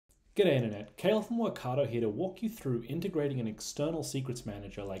G'day Internet, Kale from Workato here to walk you through integrating an external secrets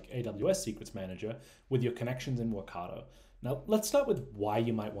manager like AWS Secrets Manager with your connections in Workato. Now let's start with why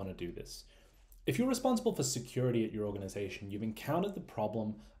you might want to do this. If you're responsible for security at your organization, you've encountered the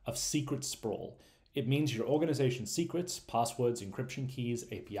problem of secret sprawl. It means your organization's secrets, passwords, encryption keys,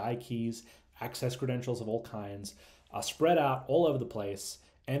 API keys, access credentials of all kinds are spread out all over the place,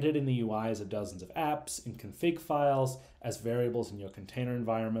 entered in the UIs of dozens of apps, in config files, as variables in your container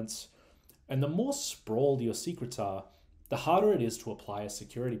environments. And the more sprawled your secrets are, the harder it is to apply a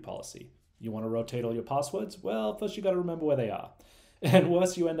security policy. You want to rotate all your passwords? Well, first you got to remember where they are. And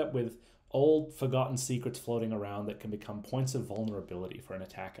worse, you end up with old, forgotten secrets floating around that can become points of vulnerability for an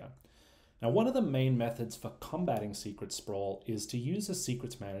attacker. Now, one of the main methods for combating secret sprawl is to use a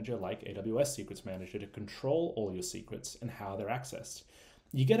secrets manager like AWS Secrets Manager to control all your secrets and how they're accessed.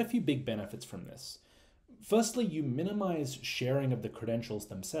 You get a few big benefits from this. Firstly, you minimize sharing of the credentials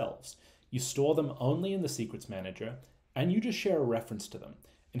themselves. You store them only in the Secrets Manager, and you just share a reference to them.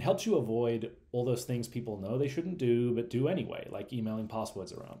 It helps you avoid all those things people know they shouldn't do, but do anyway, like emailing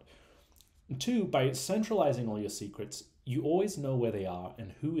passwords around. And two, by centralizing all your secrets, you always know where they are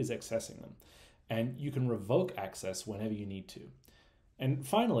and who is accessing them. And you can revoke access whenever you need to. And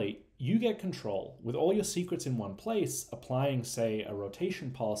finally, you get control. With all your secrets in one place, applying, say, a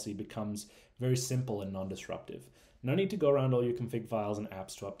rotation policy becomes very simple and non-disruptive. No need to go around all your config files and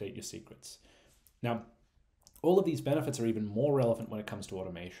apps to update your secrets. Now, all of these benefits are even more relevant when it comes to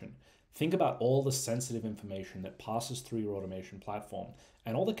automation. Think about all the sensitive information that passes through your automation platform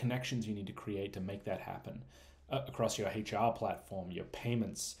and all the connections you need to create to make that happen across your HR platform, your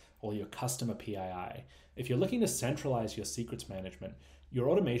payments, or your customer PII. If you're looking to centralize your secrets management, your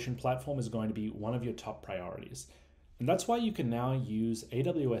automation platform is going to be one of your top priorities. And that's why you can now use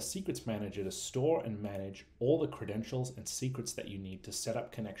AWS Secrets Manager to store and manage all the credentials and secrets that you need to set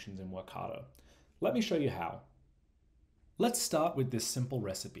up connections in Workato. Let me show you how. Let's start with this simple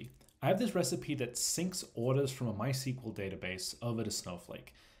recipe. I have this recipe that syncs orders from a MySQL database over to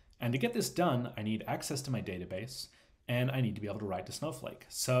Snowflake. And to get this done, I need access to my database, and I need to be able to write to Snowflake.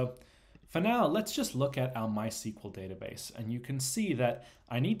 So for now, let's just look at our MySQL database. And you can see that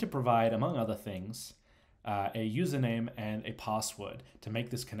I need to provide, among other things, a username and a password to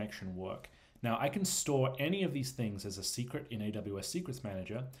make this connection work. Now, I can store any of these things as a secret in AWS Secrets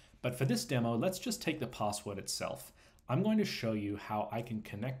Manager, but for this demo, let's just take the password itself. I'm going to show you how I can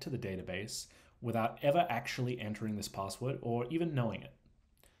connect to the database without ever actually entering this password or even knowing it.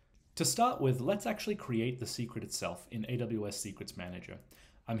 To start with, let's actually create the secret itself in AWS Secrets Manager.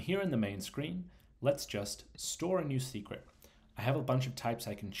 I'm here in the main screen. Let's just store a new secret. I have a bunch of types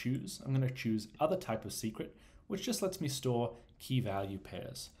I can choose. I'm going to choose other type of secret, which just lets me store key value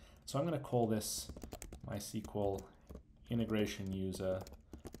pairs. So I'm going to call this MySQL integration user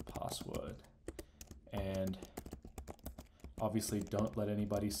password. And obviously don't let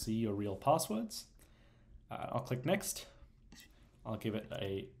anybody see your real passwords. I'll click next. I'll give it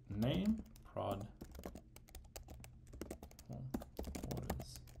a name, prod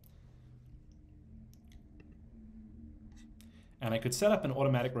orders. And I could set up an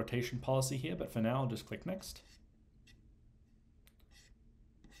automatic rotation policy here, but for now I'll just click next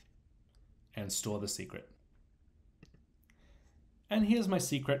and store the secret. And here's my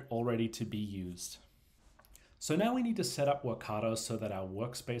secret all ready to be used. So now we need to set up Workato so that our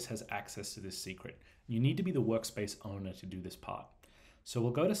workspace has access to this secret. You need to be the workspace owner to do this part. So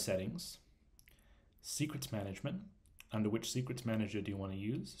we'll go to Settings, Secrets Management. Under which Secrets Manager do you want to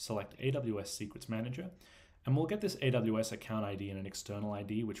use? Select AWS Secrets Manager, and we'll get this AWS account ID and an external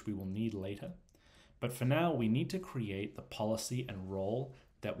ID, which we will need later. But for now, we need to create the policy and role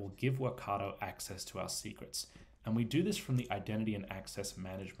that will give Workato access to our secrets. And we do this from the Identity and Access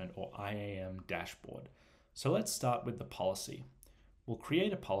Management, or IAM dashboard. So let's start with the policy. We'll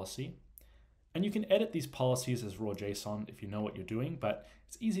create a policy, and you can edit these policies as raw JSON if you know what you're doing, but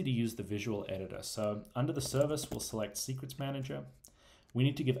it's easy to use the visual editor. So under the service, we'll select Secrets Manager. We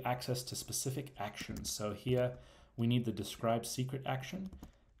need to give access to specific actions. So here we need the describe secret action,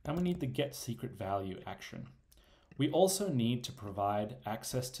 and we need the get secret value action. We also need to provide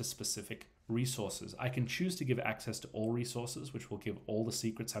access to specific resources. I can choose to give access to all resources, which will give all the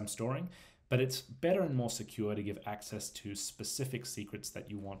secrets I'm storing, but it's better and more secure to give access to specific secrets that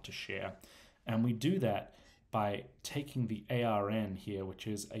you want to share. And we do that by taking the ARN here, which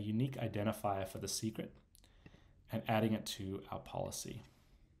is a unique identifier for the secret, and adding it to our policy.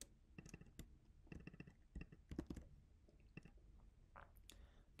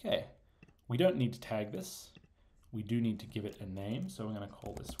 Okay, we don't need to tag this. We do need to give it a name, so we're going to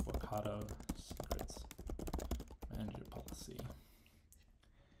call this Workato Secrets Manager Policy.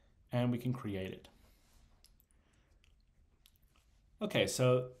 and we can create it. Okay,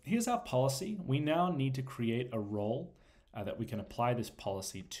 so here's our policy. We now need to create a role that we can apply this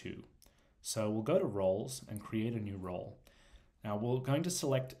policy to. So we'll go to roles and create a new role. Now we're going to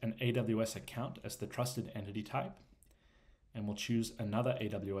select an AWS account as the trusted entity type, and we'll choose another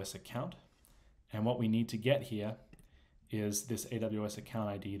AWS account. And what we need to get here is this AWS account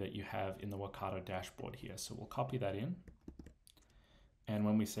ID that you have in the Workato dashboard here. So we'll copy that in. And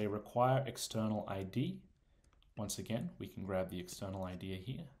when we say require external ID, once again, we can grab the external ID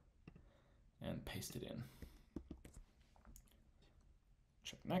here and paste it in.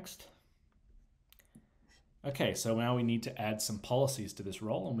 Check next. Okay, so now we need to add some policies to this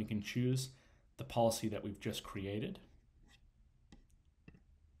role, and we can choose the policy that we've just created.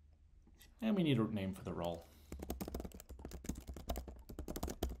 And we need a name for the role.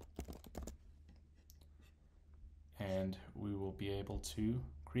 And we will be able to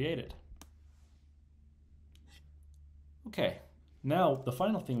create it. Okay, now the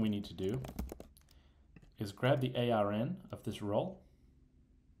final thing we need to do is grab the ARN of this role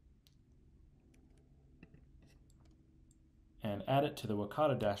and add it to the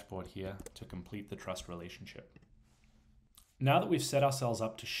Workato dashboard here to complete the trust relationship. Now that we've set ourselves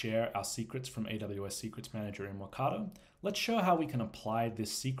up to share our secrets from AWS Secrets Manager in Workato, let's show how we can apply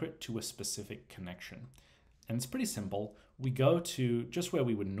this secret to a specific connection. And it's pretty simple. We go to just where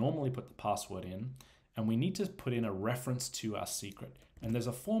we would normally put the password in, and we need to put in a reference to our secret. And there's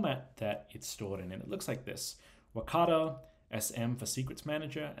a format that it's stored in, and it looks like this: Workato, SM for Secrets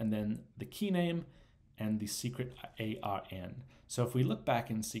Manager, and then the key name and the secret ARN. So if we look back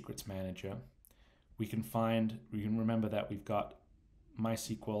in Secrets Manager, we can remember that we've got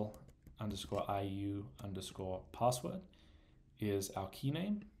MySQL _IU _password is our key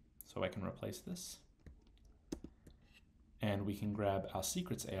name. So I can replace this. And we can grab our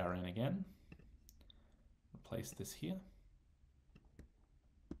secrets ARN again, replace this here.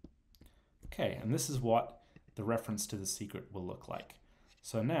 Okay, and this is what the reference to the secret will look like.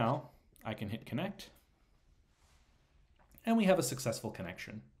 So now I can hit connect, and we have a successful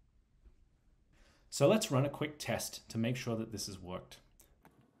connection. So let's run a quick test to make sure that this has worked.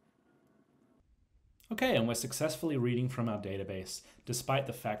 Okay, and we're successfully reading from our database, despite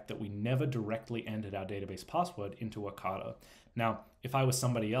the fact that we never directly entered our database password into Workato. Now, if I was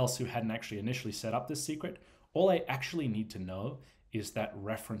somebody else who hadn't actually initially set up this secret, all I actually need to know is that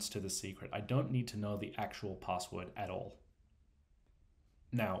reference to the secret. I don't need to know the actual password at all.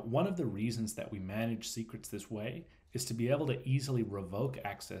 Now, one of the reasons that we manage secrets this way is to be able to easily revoke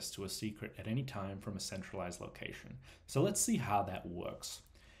access to a secret at any time from a centralized location. So let's see how that works.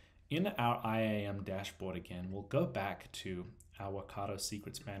 In our IAM dashboard again, we'll go back to our Workato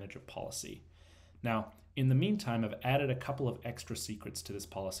Secrets Manager policy. Now, in the meantime, I've added a couple of extra secrets to this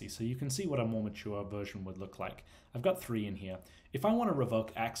policy so you can see what a more mature version would look like. I've got 3 in here. If I want to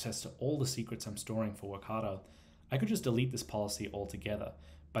revoke access to all the secrets I'm storing for Workato, I could just delete this policy altogether.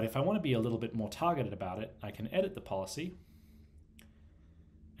 But if I want to be a little bit more targeted about it, I can edit the policy.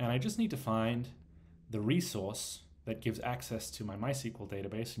 And I just need to find the resource that gives access to my MySQL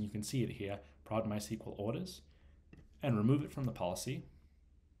database, and you can see it here, prod MySQL orders, and remove it from the policy,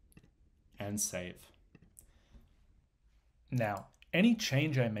 and save. Now, any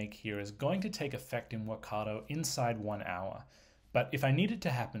change I make here is going to take effect in Workato inside 1 hour, but if I need it to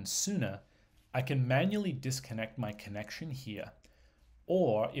happen sooner, I can manually disconnect my connection here.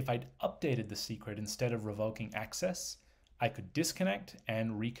 Or if I'd updated the secret instead of revoking access, I could disconnect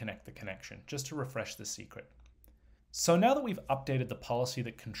and reconnect the connection just to refresh the secret. So now that we've updated the policy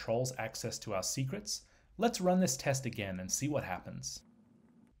that controls access to our secrets, let's run this test again and see what happens.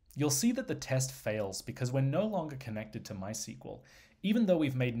 You'll see that the test fails because we're no longer connected to MySQL. Even though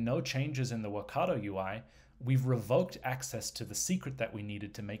we've made no changes in the Workato UI, we've revoked access to the secret that we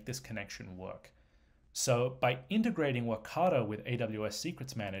needed to make this connection work. So by integrating Workato with AWS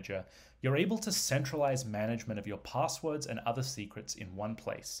Secrets Manager, you're able to centralize management of your passwords and other secrets in one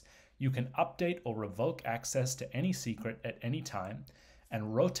place. You can update or revoke access to any secret at any time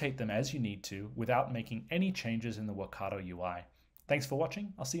and rotate them as you need to without making any changes in the Workato UI. Thanks for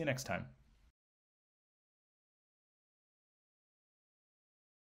watching. I'll see you next time.